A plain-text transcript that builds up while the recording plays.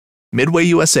Midway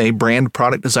USA brand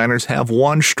product designers have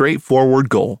one straightforward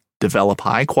goal: develop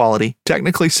high-quality,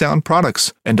 technically sound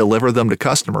products and deliver them to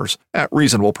customers at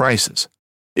reasonable prices.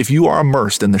 If you are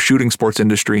immersed in the shooting sports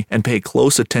industry and pay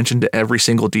close attention to every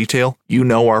single detail, you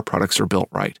know our products are built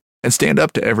right and stand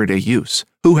up to everyday use.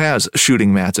 Who has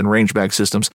shooting mats and range bag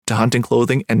systems to hunting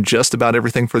clothing and just about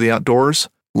everything for the outdoors?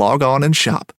 Log on and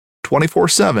shop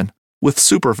 24/7 with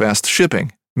super fast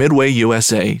shipping.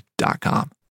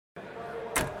 MidwayUSA.com.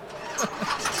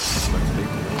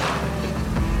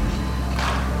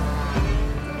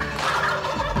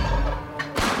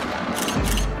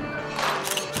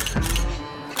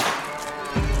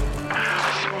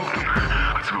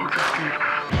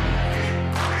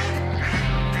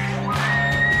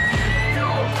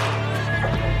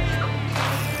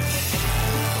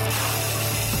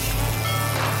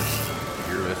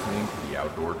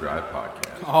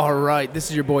 All right, this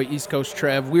is your boy East Coast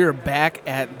Trev. We are back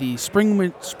at the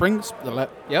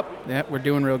we're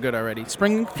doing real good already.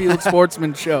 Springfield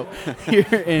Sportsman Show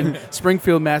here in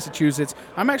Springfield, Massachusetts.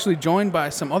 I'm actually joined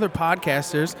by some other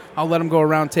podcasters. I'll let them go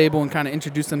around table and kind of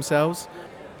introduce themselves.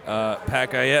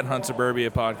 Pat Guyette, Huntsuburbia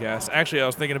podcast. Actually, I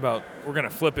was thinking about we're going to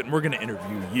flip it and we're going to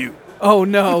interview you. Oh,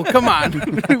 no, come on.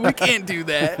 We can't do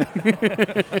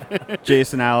that.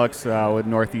 Jason Alex with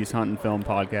Northeast Hunt and Film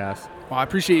podcast. Well, I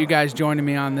appreciate you guys joining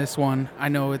me on this one. I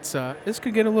know it's this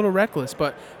could get a little reckless,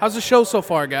 but how's the show so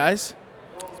far, guys?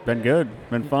 It's been good.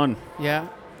 Been fun. Yeah.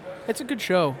 It's a good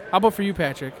show. How about for you,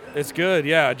 Patrick? It's good,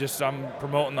 yeah. I'm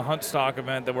promoting the Hunt Stock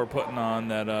event that we're putting on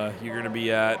that you're going to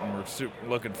be at, and we're super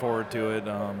looking forward to it.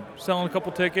 Selling a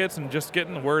couple tickets and just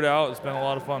getting the word out. It's been a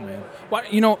lot of fun, man. Well,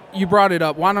 you brought it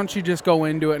up. Why don't you just go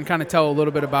into it and kind of tell a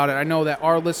little bit about it? I know that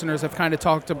our listeners have kind of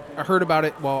heard about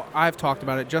it. Well, I've talked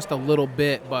about it just a little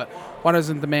bit, but why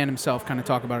doesn't the man himself kind of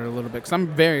talk about it a little bit? Because I'm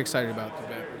very excited about the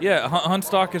event. Yeah, Hunt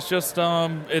Stock is just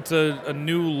it's a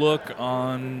new look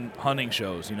on hunting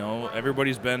shows.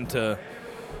 Everybody's been to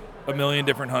a million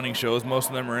different hunting shows. Most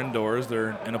of them are indoors.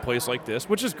 They're in a place like this,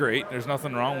 which is great. There's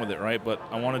nothing wrong with it, right? But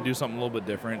I want to do something a little bit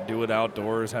different, do it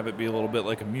outdoors, have it be a little bit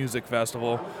like a music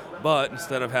festival. But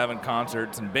instead of having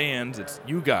concerts and bands, it's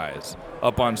you guys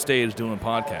up on stage doing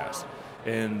podcasts.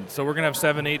 And so we're going to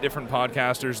have 7-8 different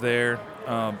podcasters there,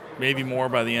 maybe more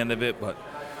by the end of it, but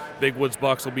Big Woods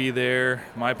Bucks will be there.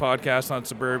 My podcast on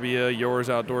Suburbia, yours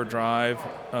Outdoor Drive,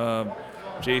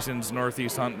 Jason's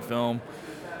Northeast Hunt and Film.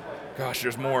 Gosh,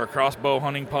 there's more. Crossbow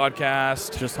Hunting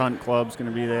Podcast. Just Hunt Club's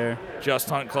going to be there. Just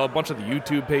Hunt Club, a bunch of the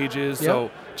YouTube pages. Yep.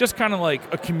 So just kind of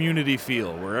like a community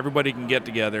feel where everybody can get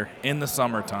together in the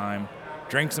summertime,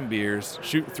 drink some beers,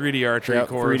 shoot 3D archery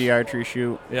course. 3D archery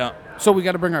shoot. Yeah. So we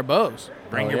got to bring our bows.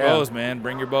 Bring your bows, man.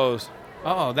 Bring your bows.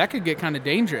 Oh, that could get kind of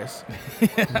dangerous.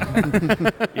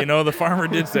 The farmer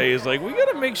did say, he's like, we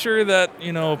got to make sure that,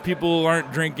 people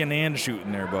aren't drinking and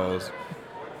shooting their bows.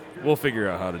 We'll figure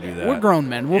out how to do that. We're grown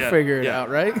men. We'll figure it out,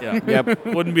 right? Yeah. Yep.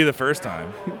 Wouldn't be the first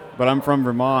time. But I'm from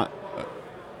Vermont.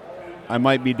 I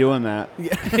might be doing that.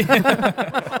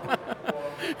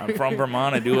 I'm from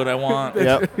Vermont. I do what I want.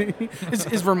 Yep.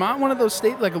 Is Vermont one of those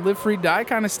states, like a live free die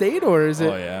kind of state, or is it?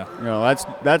 Oh, yeah. No,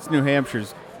 that's New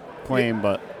Hampshire's claim,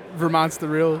 but Vermont's the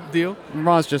real deal?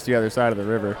 Vermont's just the other side of the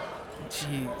river.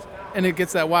 Jeez. And it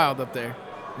gets that wild up there.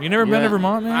 You never been to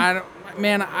Vermont, man?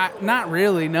 Not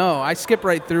really, no. I skip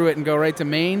right through it and go right to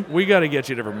Maine. We got to get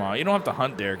you to Vermont. You don't have to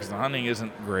hunt there because the hunting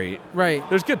isn't great. Right.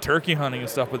 There's good turkey hunting and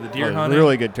stuff with the deer hunting.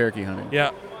 Really good turkey hunting.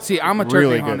 Yeah. See, I'm a turkey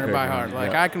Really good hunter turkey by heart. hunting,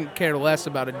 Like, yeah. I can care less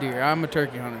about a deer. I'm a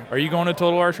turkey hunter. Are you going to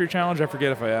Total Archery Challenge? I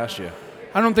forget if I asked you.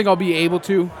 I don't think I'll be able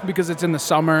to because it's in the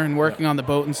summer and working on the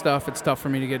boat and stuff. It's tough for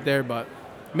me to get there, but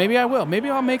maybe I will. Maybe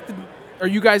I'll make the... Are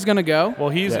you guys going to go?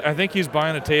 Well, I think he's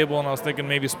buying a table, and I was thinking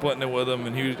maybe splitting it with him,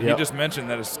 and he just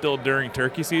mentioned that it's still during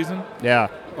turkey season. Yeah.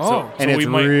 Oh. And it's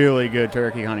really good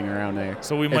turkey hunting around there.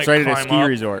 So we might It's right at a climb ski up.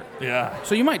 resort. Yeah.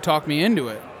 So you might talk me into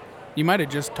it. You might have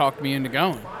just talked me into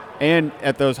going. And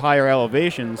at those higher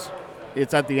elevations,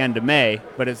 it's at the end of May,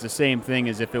 but it's the same thing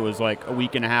as if it was like a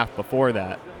week and a half before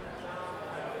that.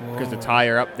 Because it's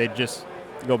higher up, they just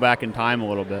go back in time a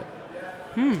little bit.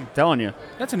 Telling you.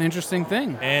 That's an interesting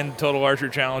thing. And Total Archery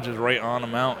Challenge is right on a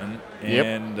mountain.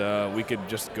 And we could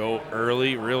just go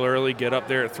real early, get up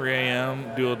there at 3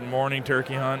 a.m., do a morning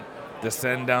turkey hunt,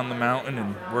 descend down the mountain,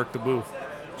 and work the booth.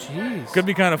 Jeez. Could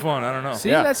be kind of fun. I don't know.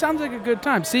 See, that sounds like a good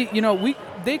time. See,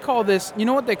 they call this, you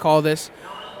know what they call this?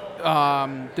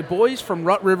 The boys from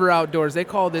Rut River Outdoors, they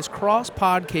call this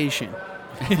cross-podcation.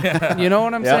 Yeah. You know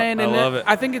what I'm saying? And I love it.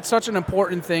 I think it's such an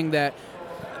important thing that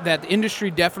the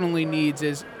industry definitely needs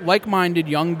is like-minded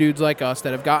young dudes like us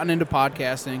that have gotten into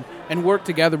podcasting and work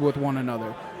together with one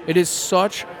another. It is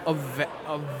such a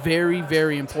very,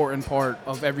 very important part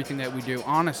of everything that we do,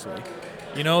 honestly.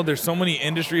 You know, there's so many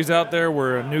industries out there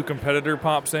where a new competitor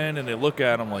pops in and they look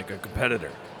at them like a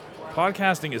competitor.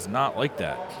 Podcasting is not like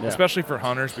that, especially for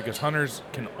hunters, because hunters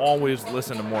can always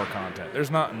listen to more content.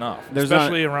 There's not enough,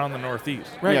 especially around the Northeast.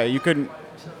 Right. Yeah, you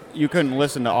couldn't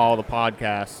listen to all the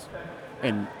podcasts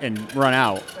and run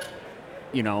out.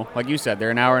 You know, like you said,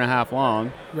 they're an hour and a half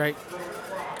long. Right.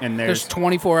 And there's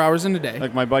 24 hours in a day.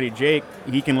 Like my buddy Jake,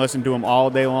 he can listen to them all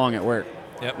day long at work.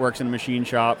 Yep. Works in a machine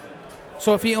shop.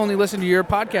 So if he only listened to your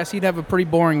podcast, he'd have a pretty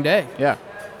boring day. Yeah.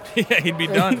 Yeah, he'd be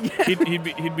done.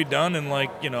 he'd be done in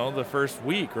the first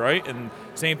week, right? And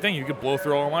same thing, you could blow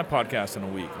through all my podcasts in a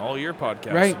week, all your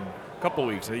podcasts in a couple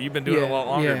weeks. You've been doing it a lot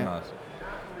longer than us.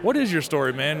 What is your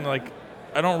story, man? Like,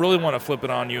 I don't really want to flip it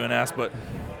on you and ask, but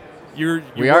you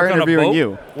we are work interviewing on a boat?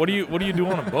 you. What do you do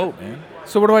on a boat, man?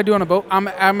 So what do I do on a boat? I'm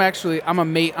a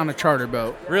mate on a charter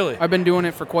boat. Really? I've been doing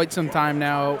it for quite some time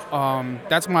now.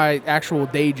 That's my actual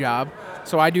day job.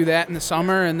 So I do that in the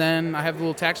summer, and then I have a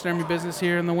little taxidermy business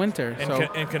here in the winter.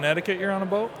 In Connecticut, you're on a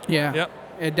boat? Yeah.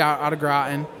 Yep. Out of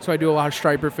Groton. So I do a lot of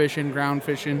striper fishing, ground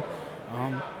fishing.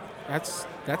 That's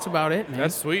about it, man.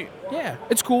 That's sweet. Yeah,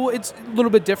 it's cool. It's a little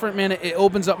bit different, man. It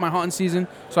opens up my hunting season,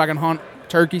 so I can hunt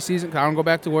turkey season. 'Cause I don't go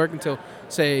back to work until,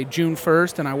 say, June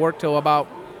 1st, and I work till about,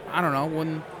 I don't know,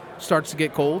 when it starts to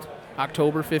get cold.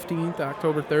 October 15th,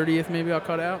 October 30th, maybe I'll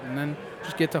cut out, and then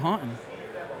just get to hunting.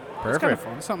 Perfect. It's kind of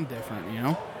fun. It's something different, you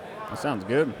know? That sounds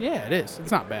good. Yeah, it is.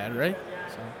 It's not bad, right?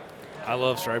 So. I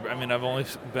love striper. I mean, I've only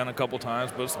been a couple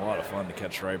times, but it's a lot of fun to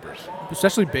catch stripers.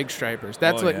 Especially big stripers.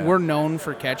 That's we're known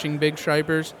for catching big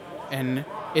stripers, and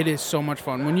it is so much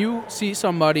fun. When you see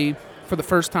somebody for the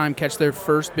first time catch their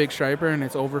first big striper and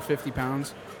it's over 50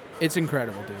 pounds, it's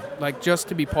incredible, dude. Like, just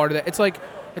to be part of that.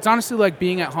 It's honestly like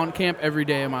being at hunt camp every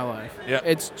day of my life. Yeah.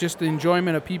 It's just the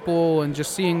enjoyment of people and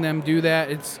just seeing them do that.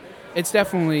 It's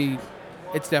definitely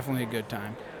a good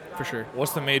time, for sure.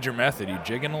 What's the major method? You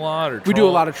jigging a lot, or we do a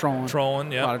lot of trolling?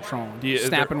 Trolling, yeah. A lot of trolling.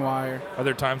 Snapping wire. Are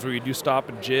there times where you do stop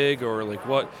and jig, or like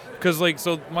what? Because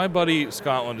so my buddy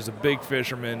Scotland is a big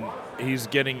fisherman. He's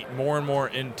getting more and more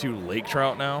into lake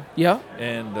trout now. Yeah.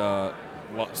 And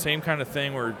same kind of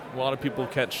thing where a lot of people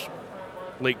catch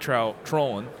lake trout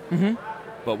trolling. Mm-hmm.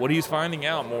 But what he's finding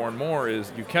out more and more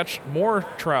is you catch more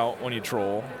trout when you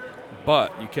troll,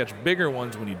 but you catch bigger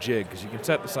ones when you jig, because you can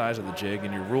set the size of the jig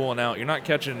and you're ruling out. You're not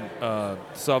catching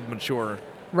sub-mature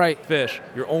fish.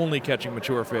 You're only catching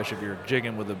mature fish if you're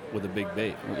jigging with a big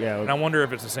bait. Yeah. And I wonder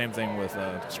if it's the same thing with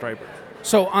striper.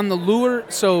 So on the lure,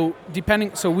 so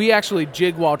we actually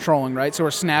jig while trolling, right? So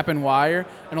we're snapping wire,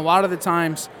 and a lot of the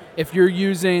times, if you're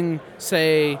using,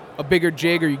 say, a bigger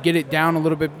jig, or you get it down a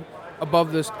little bit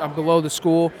below the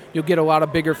school, you'll get a lot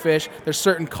of bigger fish. There's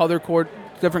certain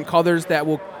different colors that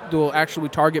will actually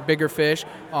target bigger fish.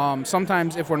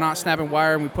 Sometimes if we're not snapping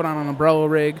wire and we put on an umbrella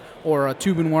rig or a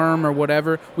tube and worm or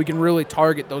whatever, we can really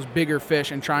target those bigger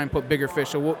fish and try and put bigger fish.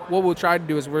 So what we'll try to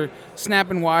do is we're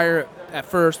snapping wire at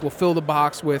first. We'll fill the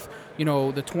box with,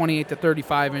 the 28 to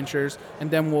 35 inchers,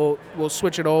 and then we'll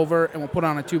switch it over and we'll put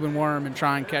on a tube and worm and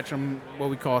try and catch them,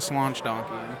 what we call a slaunch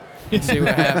donkey, and see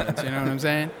what happens. You know what I'm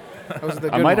saying? Those are the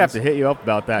good I might have ones. to hit you up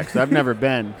about that, because I've never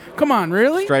been Come on,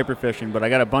 really? striper fishing, but I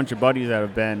got a bunch of buddies that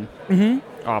have been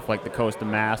off like the coast of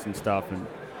Mass and stuff, and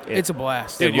it's a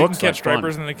blast. Dude, you can looks catch like fun.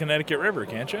 stripers in the Connecticut River,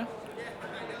 can't you?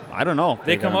 I don't know. if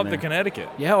They come got up them the there. Connecticut.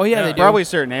 Yeah, they do. Probably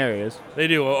certain areas, They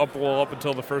do up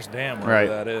until the first dam,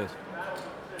 wherever Right. that is.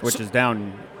 which is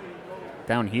down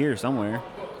here somewhere,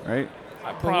 right?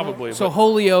 Probably. So but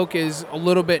Holyoke is a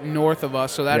little bit north of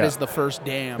us, so that is Yeah. the first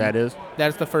dam.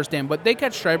 That's the first dam. But they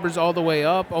catch stripers all the way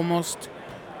up, almost.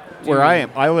 where I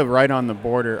am. I live right on the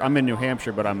border. I'm in New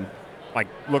Hampshire, but I'm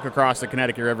look across the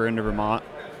Connecticut River into Vermont,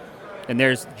 and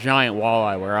there's giant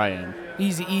walleye where I am.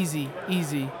 Easy.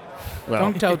 Well,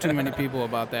 Don't tell too many people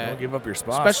about that. don't give up your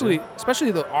spot. Especially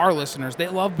our listeners. They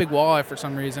love big walleye for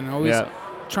some reason, and always Yeah.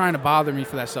 trying to bother me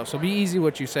for that stuff. So be easy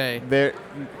what you say.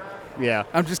 yeah.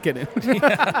 I'm just kidding.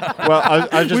 Well, I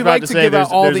was just We about like to to say give out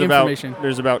there's, all there's the about information.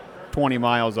 there's about 20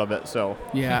 miles of it, so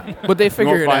Yeah, but they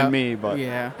figure won't it find out. me, but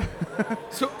Yeah.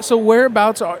 So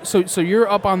whereabouts are so you're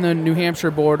up on the New Hampshire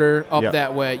border up Yep.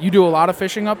 that way. You do a lot of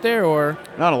fishing up there, or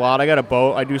not a lot. I got a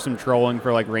boat. I do some trolling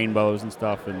for rainbows and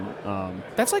stuff, and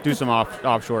that's like do some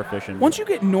offshore fishing. once you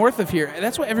get north of here,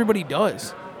 that's what everybody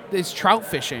does. Is trout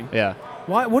fishing. Yeah.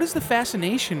 Why? What is the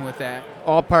fascination with that?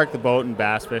 I'll park the boat and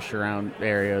bass fish around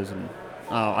areas, and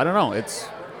I don't know. It's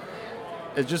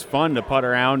just fun to putt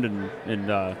around and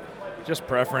just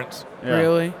preference. yeah.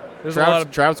 Really? There's a lot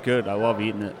of Trout's good. I love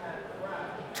eating it.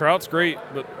 trout's great,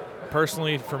 but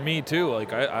personally, for me too,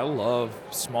 like I love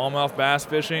smallmouth bass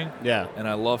fishing. Yeah. And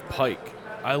I love pike.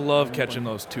 I love catching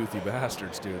those toothy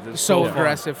bastards, dude. It's So fun.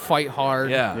 aggressive, fight hard.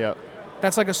 Yeah. Yep.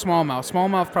 That's like a smallmouth.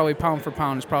 Smallmouth, probably pound for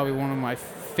pound, is probably one of my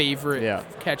favorite Yeah.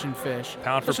 catching fish.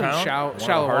 Pound for Especially pound,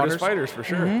 shallow one of the hardest waters. fighters for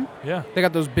sure. Mhm. Yeah. They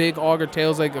got those big auger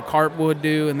tails like a carp would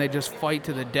do, and they just fight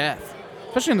to the death,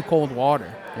 especially in the cold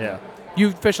water. Yeah.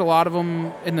 You fish a lot of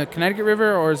them in the Connecticut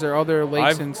River, or is there other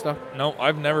lakes and stuff? No,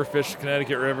 I've never fished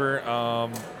Connecticut River.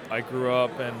 I grew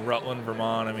up in Rutland,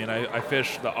 Vermont. I mean, I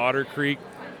fished the Otter Creek.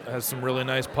 It has some really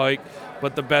nice pike.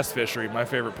 But the best fishery, my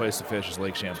favorite place to fish is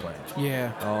Lake Champlain.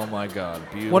 Yeah. Oh, my God.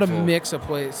 Beautiful. What a mix of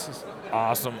places.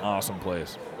 Awesome, awesome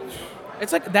place.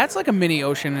 That's like a mini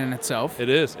ocean in itself. It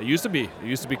is. It used to be. It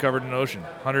used to be covered in ocean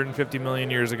 150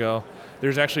 million years ago.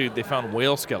 They found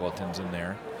whale skeletons in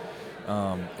there.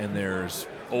 And there's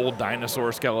old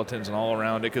dinosaur skeletons and all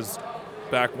around it because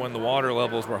back when the water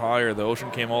levels were higher, the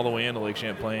ocean came all the way into Lake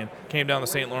Champlain, came down the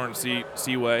St. Lawrence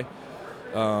Seaway,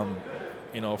 from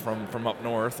up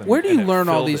north. And, Where do you learn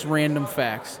all filled these it. random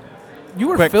facts? You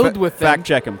were Quick, filled with them. fact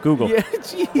check him. Google. Yeah,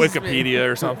 jeez, Wikipedia man.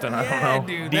 or something. I Yeah, don't know.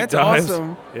 dude, Deep that's dives.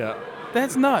 awesome. Yeah.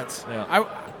 That's nuts. Yeah.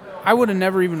 I would have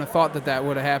never even thought that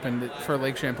would have happened for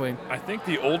Lake Champlain. I think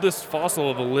the oldest fossil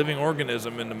of a living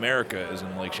organism in America is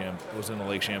in was in the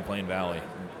Lake Champlain Valley.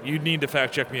 You'd need to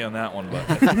fact check me on that one, but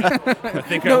I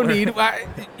think No need.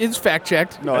 It's fact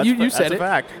checked. No, you said that's a it.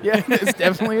 fact. Yeah, it's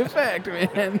definitely a fact,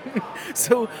 man.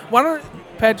 So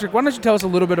Patrick, why don't you tell us a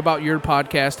little bit about your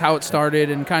podcast, how it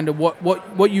started, and kind of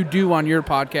what you do on your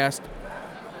podcast?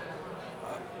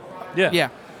 Yeah.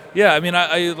 Yeah, I mean,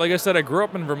 I like I said, I grew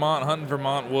up in Vermont, hunting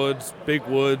Vermont woods, big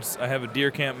woods. I have a deer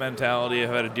camp mentality. I've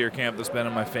had a deer camp that's been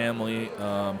in my family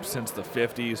since the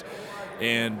 50s.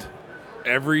 And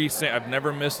I've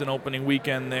never missed an opening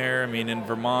weekend there. I mean, in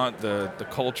Vermont, the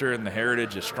culture and the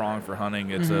heritage is strong for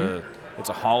hunting. It's a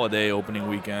holiday opening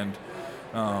weekend.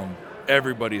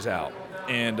 Everybody's out.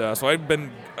 And so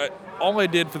all I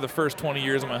did for the first 20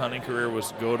 years of my hunting career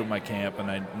was go to my camp, and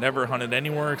I never hunted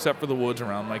anywhere except for the woods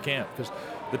around my camp because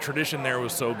the tradition there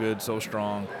was so good, so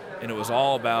strong, and it was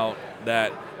all about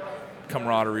that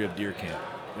camaraderie of deer camp.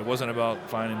 It wasn't about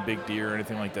finding big deer or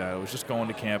anything like that. It was just going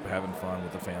to camp, having fun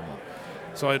with the family.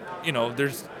 So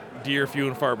there's deer few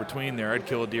and far between there. I'd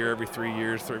kill a deer every 3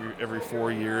 years, every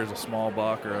 4 years, a small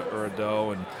buck or a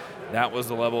doe, and that was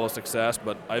the level of success.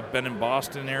 But I've been in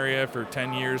Boston area for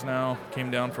 10 years now,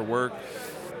 came down for work.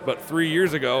 But 3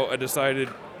 years ago, I decided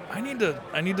I need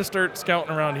to start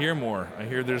scouting around here more. I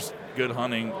hear there's good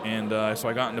hunting, and so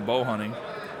I got into bow hunting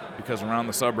because around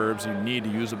the suburbs you need to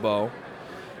use a bow.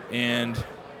 And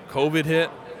COVID hit,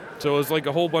 so it was like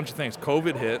a whole bunch of things.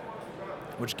 COVID hit,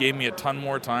 which gave me a ton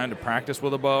more time to practice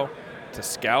with a bow, to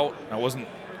scout. I wasn't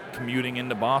commuting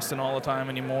into Boston all the time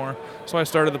anymore. So I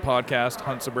started the podcast,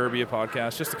 Huntsuburbia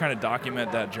podcast, just to kind of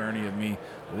document that journey of me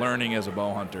learning as a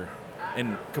bow hunter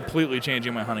and completely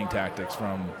changing my hunting tactics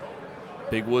from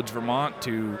big woods Vermont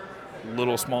to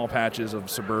little small patches of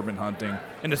suburban hunting.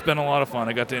 And it's been a lot of fun.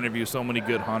 I got to interview so many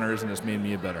good hunters, and it's made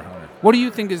me a better hunter. What do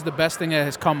you think is the best thing that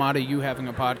has come out of you having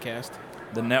a podcast?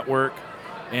 The network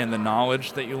and the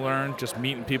knowledge that you learn, just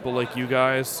meeting people like you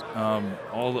guys,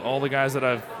 all the guys that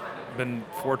I've been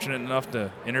fortunate enough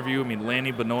to interview. I mean,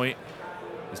 Lanny Benoit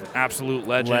is an absolute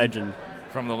legend.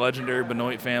 From the legendary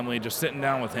Benoit family. Just sitting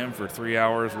down with him for 3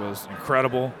 hours was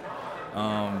incredible.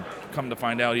 Come to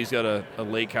find out, he's got a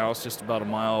lake house just about a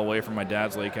mile away from my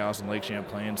dad's lake house in Lake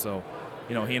Champlain. So,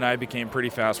 he and I became pretty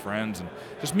fast friends. And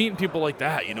just meeting people like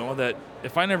that, that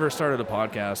if I never started a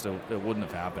podcast, it wouldn't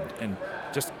have happened. And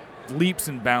just leaps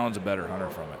and bounds a better hunter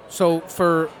from it. So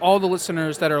for all the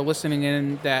listeners that are listening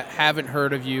in that haven't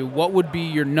heard of you, what would be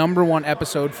your number one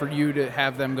episode for you to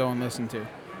have them go and listen to?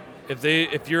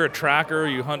 If you're a tracker,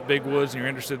 you hunt big woods, and you're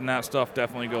interested in that stuff,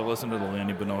 definitely go listen to the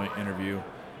Lanny Benoit interview.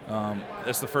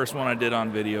 It's the first one I did on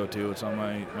video, too. It's on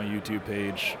my YouTube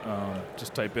page.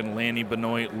 Just type in Lanny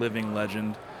Benoit Living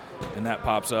Legend, and that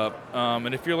pops up.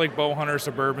 And if you're like bow hunter,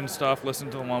 suburban stuff, listen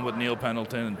to the one with Neil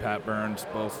Pendleton and Pat Burns,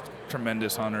 both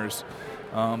tremendous hunters.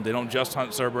 They don't just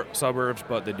hunt suburbs,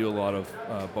 but they do a lot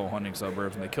of bow hunting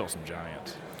suburbs, and they kill some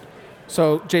giants.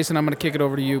 So, Jason, I'm going to kick it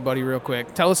over to you, buddy, real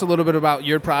quick. Tell us a little bit about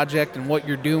your project and what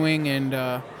you're doing,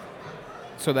 and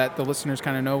so that the listeners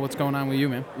kind of know what's going on with you,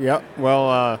 man. Yep.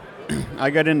 Well, I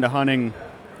got into hunting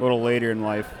a little later in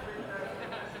life.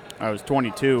 I was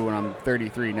 22 and I'm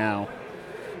 33 now.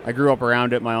 I grew up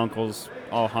around it. My uncles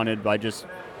all hunted, but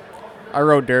I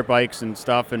rode dirt bikes and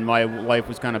stuff, and my life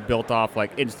was kind of built off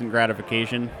like instant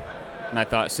gratification. And I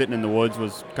thought sitting in the woods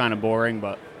was kind of boring,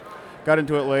 but got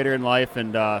into it later in life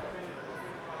and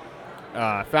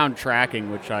found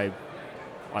tracking, which I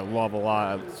I love a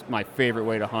lot. It's my favorite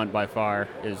way to hunt by far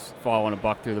is following a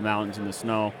buck through the mountains in the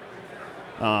snow.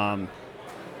 And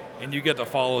you get to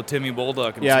follow Timmy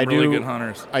Bolduck and some really good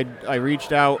hunters. I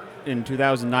reached out in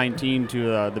 2019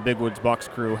 to the Big Woods Bucks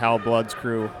crew, Hal Blood's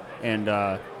crew, and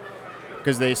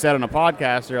because they said on a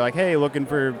podcast, they're like, hey, looking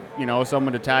for,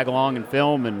 someone to tag along and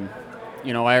film, and,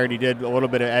 I already did a little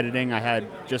bit of editing. I had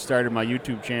just started my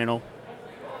YouTube channel,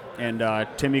 and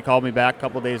Timmy called me back a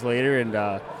couple days later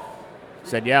and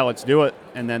said, yeah, let's do it.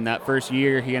 And then that first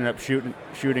year, he ended up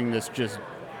shooting this just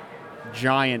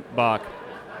giant buck.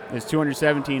 It's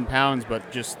 217 pounds,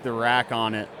 but just the rack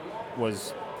on it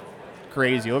was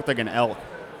crazy. It looked like an elk.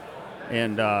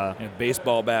 And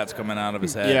baseball bats coming out of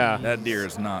his head. Yeah. That deer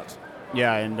is nuts.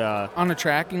 Yeah, and on a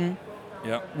tracking.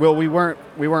 Yep. Well, we weren't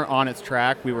on its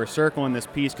track. We were circling this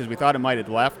piece because we thought it might have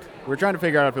left. We were trying to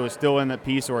figure out if it was still in that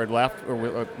piece or had left,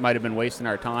 or it might have been wasting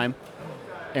our time.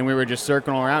 And we were just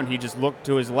circling around. He just looked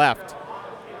to his left,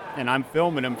 and I'm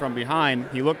filming him from behind.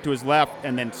 He looked to his left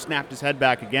and then snapped his head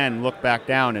back again, looked back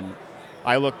down, and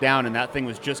I looked down, and that thing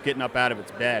was just getting up out of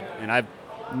its bed. And I've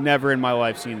never in my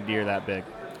life seen a deer that big.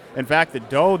 In fact, the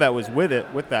doe that was with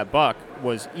that buck,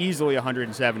 was easily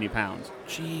 170 pounds.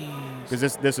 Jeez.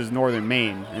 Because this is northern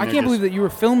Maine. I can't believe that you were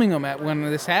filming him when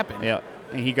this happened. Yeah,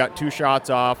 and he got 2 shots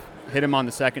off, hit him on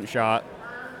the second shot,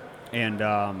 and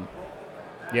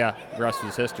yeah, the rest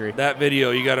is history. That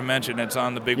video, you got to mention, it's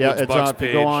on the Big Woods Bucks page.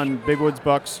 If you go on Big Woods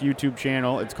Bucks YouTube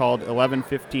channel, it's called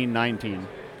 11/15/19.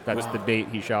 That's the date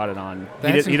he shot it on.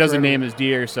 He doesn't name his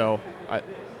deer, so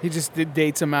he just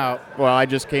dates him out. Well, I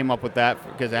just came up with that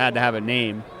because I had to have a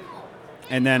name.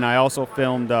 And then I also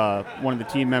filmed one of the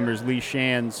team members, Lee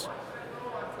Shands.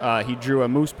 He drew a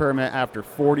moose permit after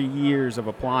 40 years of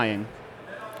applying,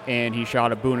 and he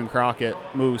shot a Boone and Crockett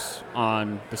moose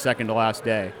on the second to last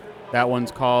day. That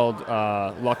one's called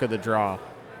Luck of the Draw.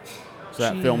 So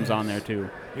that film's on there too.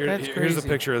 Here's a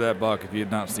picture of that buck if you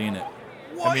had not seen it.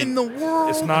 What in the world?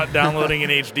 It's not downloading in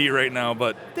HD right now,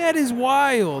 but that is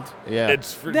wild. Yeah,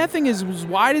 that thing is as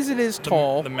wide as it is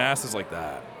tall. The mass is like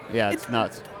that. Yeah, it's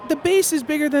nuts. The base is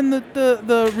bigger than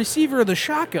the receiver of the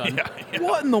shotgun. Yeah.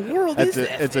 What in the world is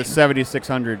that? It's a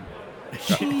 7600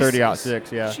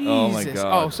 30-06. Yeah. Jesus. Oh my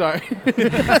God. Oh, sorry.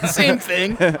 Same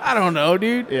thing. I don't know,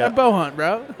 dude. Yeah. I bow hunt,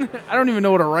 bro. I don't even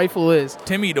know what a rifle is.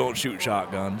 Timmy don't shoot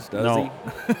shotguns, does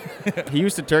he? He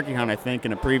used to turkey hunt, I think,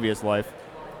 in a previous life.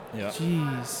 Yeah.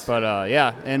 Jeez. But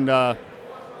yeah, and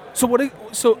so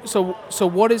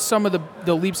what is some of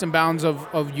the leaps and bounds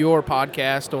of your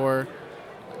podcast or?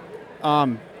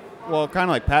 Well, kind of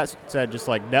like Pat said, just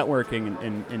like networking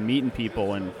and meeting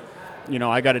people, and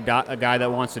I got a guy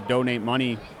that wants to donate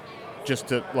money just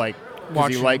to because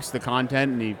he likes the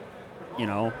content and he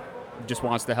just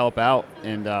wants to help out,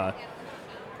 and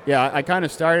yeah, I kind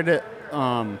of started it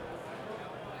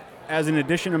as an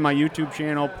addition to my YouTube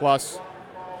channel, plus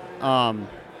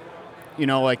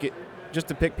just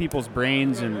to pick people's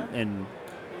brains and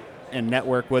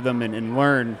network with them and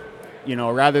learn.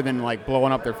 Rather than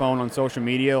blowing up their phone on social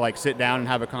media, sit down and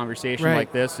have a conversation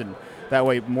like this, and that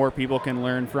way more people can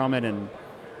learn from it. And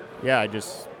yeah,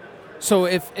 So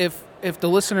if the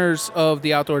listeners of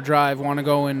the Outdoor Drive want to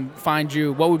go and find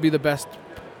you, what would be the best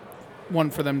one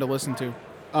for them to listen to?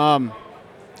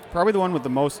 Probably the one with the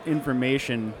most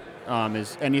information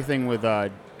is anything with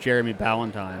Jeremy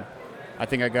Ballantyne. I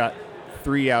think I got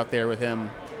 3 out there with him,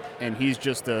 and he's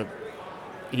a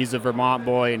Vermont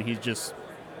boy, and he just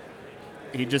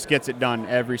gets it done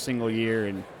every single year.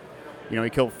 And he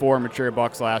killed 4 mature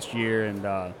bucks last year,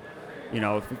 and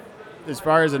as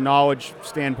far as a knowledge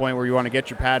standpoint where you want to get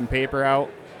your pad and paper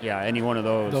out, yeah, any one of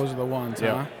those. Those are the ones,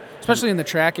 yeah. Huh? Especially in the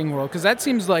tracking world, because that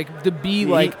seems like to be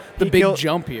the big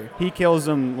jump here. He kills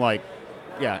them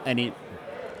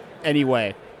any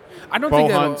way. I don't Bow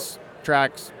think hunts,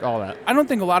 tracks, all that. I don't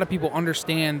think a lot of people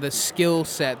understand the skill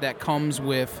set that comes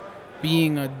with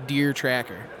being a deer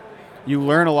tracker. You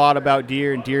learn a lot about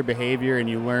deer and deer behavior, and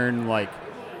you learn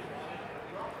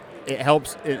it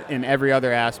helps in every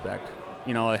other aspect.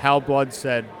 Hal Blood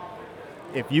said,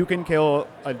 if you can kill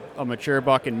a mature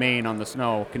buck in Maine on the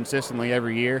snow consistently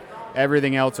every year,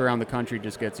 everything else around the country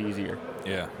just gets easier.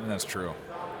 Yeah, that's true.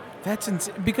 That's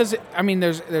insane. Because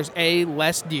there's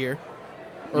less deer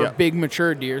or big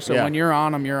mature deer, so when you're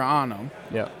on them, you're on them.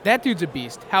 Yeah. That dude's a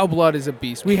beast. Hal Blood is a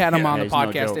beast. We had him on the he's no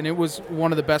podcast, joke. and it was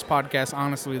one of the best podcasts,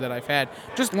 honestly, that I've had.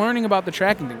 Just learning about the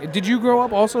tracking thing. Did you grow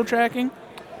up also tracking?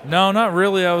 No, not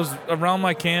really. I was around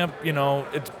my camp.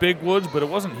 It's big woods, but it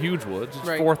wasn't huge woods.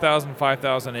 It's 4,000,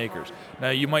 5,000 acres. Now,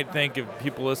 you might think if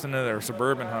people listen to their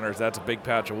suburban hunters, that's a big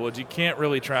patch of woods. You can't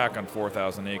really track on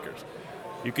 4,000 acres.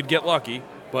 You could get lucky,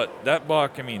 but that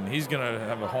buck, I mean, he's going to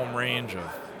have a home range of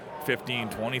 15,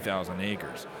 20,000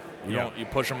 acres. You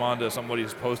push him onto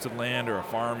somebody's posted land or a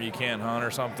farm you can't hunt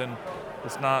or something.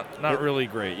 It's not really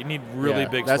great. You need really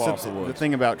big swaths of woods. The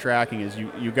thing about tracking is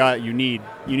you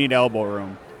need elbow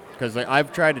room, because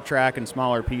I've tried to track in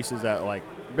smaller pieces that like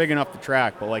big enough to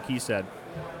track, but like he said,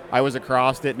 I was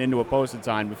across it and into a posted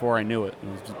sign before I knew it. It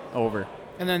was just over.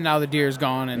 And then now the deer's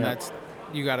gone, and that's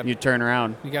you turn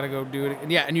around. You gotta go do it.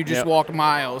 Yeah, and you just walked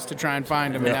miles to try and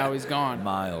find him, and now he's gone.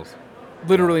 Miles.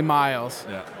 Literally miles.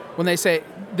 Yeah. When they say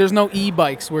there's no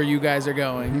e-bikes where you guys are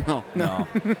going. No.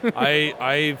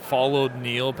 I followed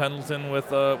Neil Pendleton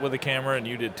with a camera, and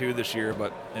you did too this year,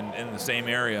 but in the same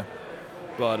area.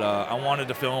 But I wanted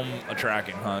to film a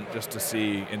tracking hunt just to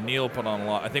see, and Neil put on a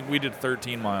lot. I think we did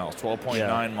 13 miles,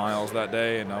 12.9 miles that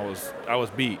day, and I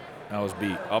was beat.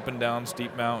 Up and down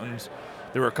steep mountains.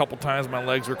 There were a couple times my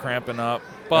legs were cramping up.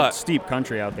 But that's steep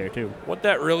country out there too. What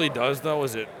that really does though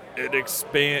is it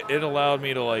allowed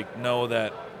me to like know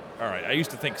that, all right, I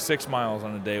used to think 6 miles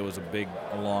on a day was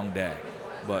a long day,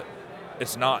 but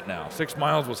it's not now. 6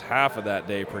 miles was half of that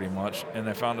day pretty much, and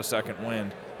I found a second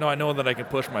wind. No, I know that I can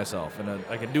push myself, and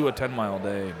I can do a 10-mile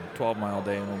day and 12-mile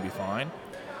day, and it'll be fine.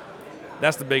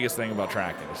 That's the biggest thing about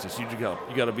tracking. It's just you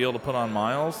got to be able to put on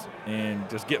miles and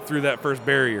just get through that first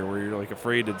barrier where you're like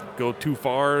afraid to go too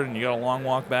far and you got a long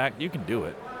walk back. You can do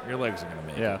it. Your legs are going to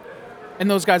make it. And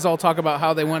those guys all talk about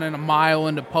how they went in a mile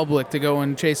into public to go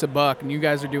and chase a buck, and you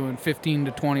guys are doing 15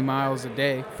 to 20 miles a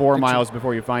day. 4 miles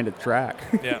before you find a track.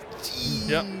 Yeah.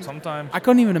 Yep. Sometimes. I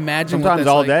couldn't even imagine. Sometimes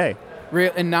all day.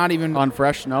 And not even on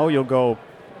fresh snow.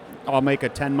 I'll make a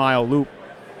 10-mile loop.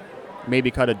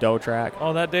 Maybe cut a doe track.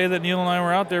 Oh, that day that Neil and I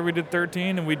were out there, we did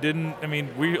 13, and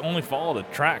we only followed a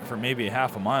track for maybe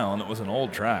half a mile, and it was an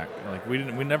old track. Like we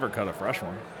never cut a fresh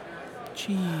one.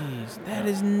 Jeez, that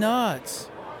is nuts.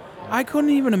 I couldn't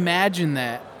even imagine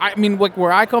that. I mean, like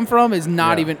where I come from is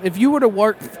not even. If you were to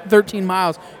work 13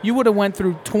 miles, you would have went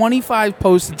through 25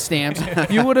 postage stamps.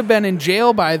 You would have been in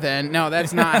jail by then. No,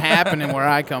 that's not happening where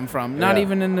I come from. Not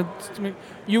even in the.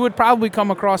 You would probably come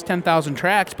across 10,000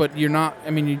 tracks, but you're not. I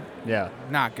mean,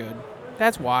 not good.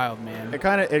 That's wild, man. It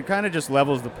kind of just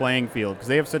levels the playing field because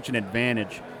they have such an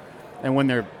advantage, and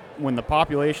when the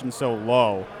population's so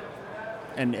low,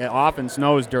 and it often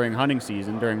snows during hunting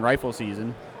season, during rifle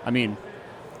season. I mean,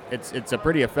 it's a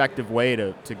pretty effective way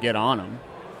to get on them,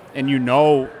 and you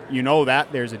know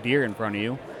that there's a deer in front of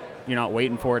you. You're not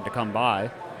waiting for it to come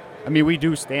by. I mean, we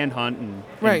do stand hunt and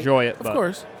enjoy it. Of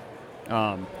course.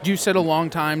 Do you sit a long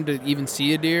time to even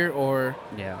see a deer, or?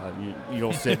 Yeah,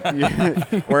 you'll sit.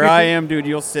 Where I am, dude,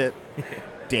 you'll sit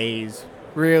days.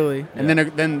 Really? And then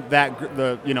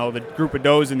the group of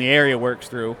does in the area works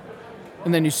through.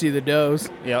 And then you see the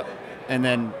does. Yep. And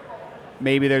then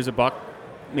maybe there's a buck.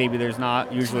 Maybe there's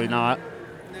not. Usually not.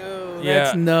 No,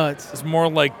 that's nuts. It's more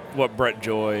like what Brett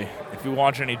Joy. If you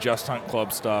watch any Just Hunt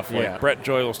Club stuff, like Brett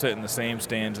Joy will sit in the same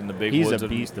stands in the big woods. He's a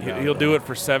beast about it. He'll do it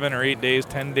for 7 or 8 days,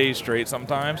 10 days straight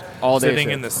sometimes. All day sitting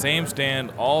in the same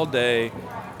stand all day,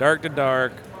 dark to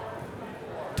dark,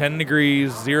 10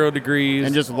 degrees, 0 degrees.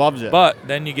 And just loves it. But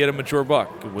then you get a mature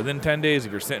buck. Within 10 days,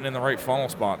 if you're sitting in the right funnel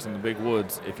spots in the big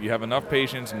woods, if you have enough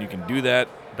patience and you can do that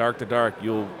dark to dark,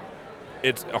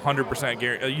 it's 100%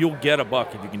 guaranteed. You'll get a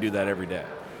buck if you can do that every day.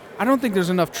 I don't think there's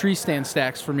enough tree stand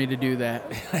stacks for me to do that.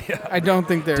 I don't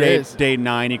think there is. Day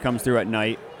 9, he comes through at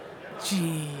night.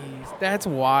 Jeez, that's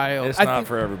wild. It's not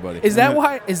for everybody. Is that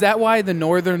why the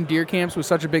northern deer camps was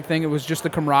such a big thing? It was just the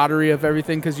camaraderie of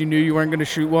everything because you knew you weren't going to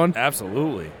shoot one?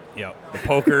 Absolutely. Yep. The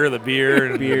poker, the beer,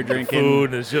 and beer the drinking,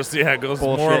 food. It's just it goes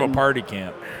more of a party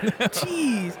camp.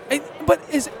 Jeez.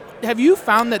 Have you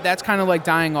found that that's kind of like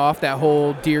dying off, that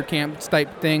whole deer camp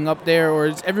type thing up there, or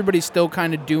is everybody still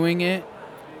kind of doing it?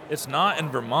 It's not in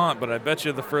Vermont, but I bet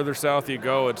you the further south you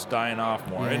go, it's dying off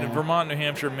more. Yeah. And in Vermont, New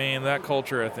Hampshire, Maine, that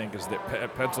culture, I think, is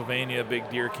Pennsylvania, big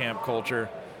deer camp culture.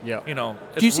 Yeah.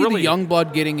 Do you see the young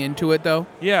blood getting into it, though?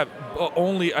 Yeah,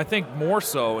 only, I think, more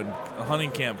so in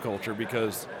hunting camp culture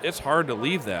because it's hard to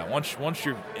leave that. Once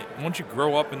you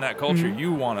grow up in that culture,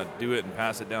 you want to do it and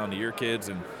pass it down to your kids,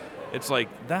 and it's like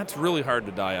that's really hard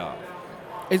to die off.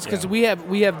 It's because we have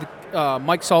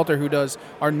Mike Salter, who does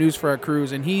our news for our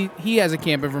crews, and he has a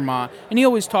camp in Vermont, and he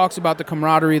always talks about the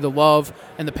camaraderie, the love,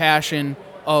 and the passion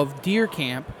of deer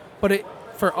camp. But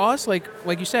for us, like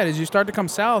you said, as you start to come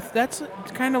south, that's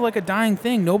kind of like a dying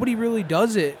thing. Nobody really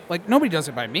does it. Like nobody does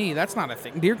it by me. That's not a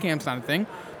thing. Deer camp's not a thing.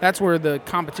 That's where the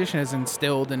competition is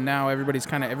instilled, and now everybody's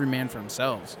kind of every man for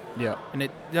themselves. Yeah. And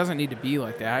it doesn't need to be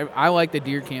like that. I like the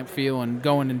deer camp feel and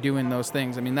going and doing those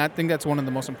things. I mean, I think that's one of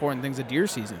the most important things of deer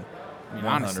season. I mean,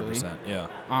 honestly. 100%. Yeah.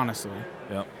 Honestly.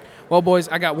 Yep. Well, boys,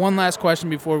 I got one last question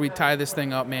before we tie this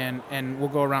thing up, man, and we'll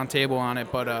go around table on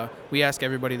it. But we ask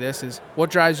everybody this: is what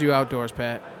drives you outdoors,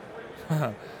 Pat?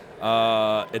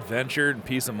 Adventure and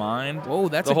peace of mind. Whoa,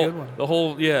 that's a good one. The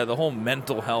whole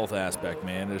mental health aspect,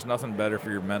 man. There's nothing better for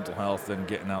your mental health than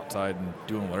getting outside and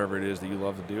doing whatever it is that you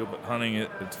love to do. But hunting,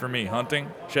 it's for me.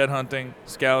 Hunting, shed hunting,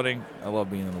 scouting. I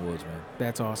love being in the woods, man.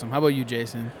 That's awesome. How about you,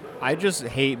 Jason? I just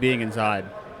hate being inside.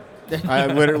 I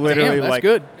literally Damn, that's like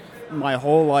good. my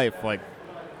whole life. Like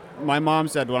my mom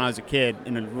said when I was a kid,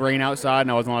 and it rained outside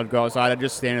and I wasn't allowed to go outside, I'd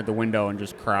just stand at the window and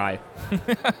just cry.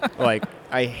 Like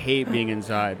I hate being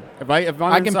inside. If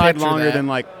I'm inside longer than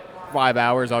like 5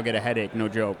 hours, I'll get a headache. No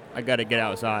joke. I got to get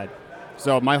outside.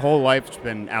 So my whole life's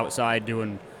been outside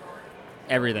doing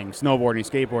everything: snowboarding,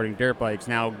 skateboarding, dirt bikes.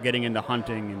 Now getting into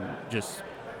hunting and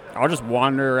I'll just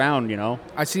wander around, you know.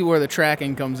 I see where the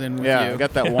tracking comes in with you. Yeah, I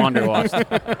got that wanderlust.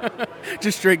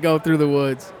 Just straight go through the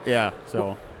woods. Yeah,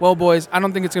 so. Well, boys, I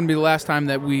don't think it's going to be the last time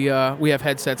that we have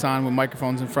headsets on with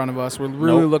microphones in front of us. We're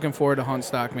really looking forward to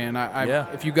Huntstock, man.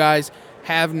 If you guys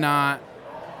have not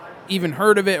even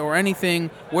heard of it or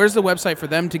anything, where's the website for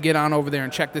them to get on over there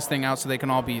and check this thing out so they can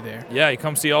all be there? Yeah, you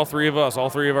come see all three of us. All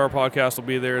three of our podcasts will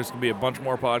be there. There's going to be a bunch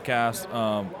more podcasts.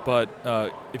 But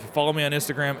if you follow me on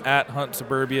Instagram, at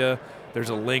Huntsuburbia, there's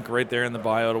a link right there in the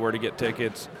bio to where to get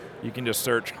tickets. You can just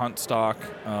search Huntstock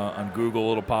on Google.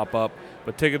 It'll pop up.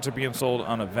 But tickets are being sold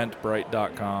on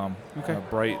eventbrite.com. Okay.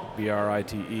 Brite,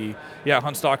 B-R-I-T-E. Yeah,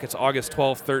 Huntstock, it's August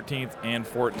 12th, 13th, and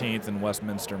 14th in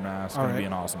Westminster, Mass. It's going to be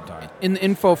an awesome time. In the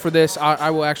info for this,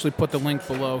 I will actually put the link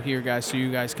below here, guys, so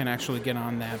you guys can actually get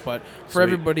on that. But for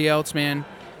everybody else, man,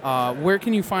 where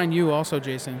can you find you also,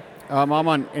 Jason? I'm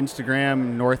on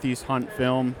Instagram, Northeast Hunt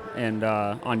Film, and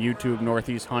on YouTube,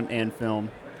 Northeast Hunt and Film.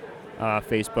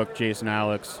 Facebook, Jason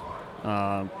Alex.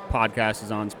 Podcast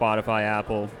is on Spotify,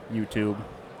 Apple, YouTube.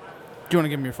 Do you want to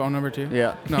give me your phone number too?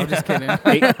 Yeah. No, I'm just kidding.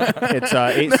 It's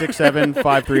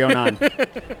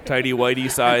 867-5309. Tidy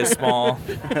whitey size, small.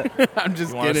 I'm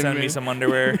just kidding. You want to send me some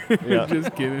underwear? Yeah.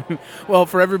 Just kidding. Well,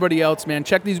 for everybody else, man,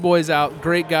 check these boys out.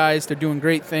 Great guys. They're doing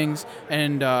great things.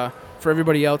 And for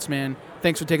everybody else, man,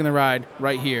 thanks for taking the ride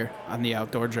right here on the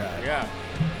Outdoor Drive. Yeah.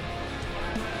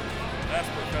 That's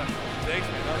professional. Thanks,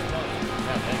 man. That was fun.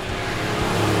 Yeah, thanks.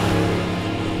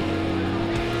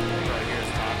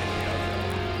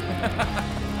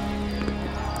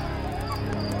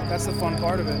 That's the fun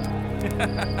part of it.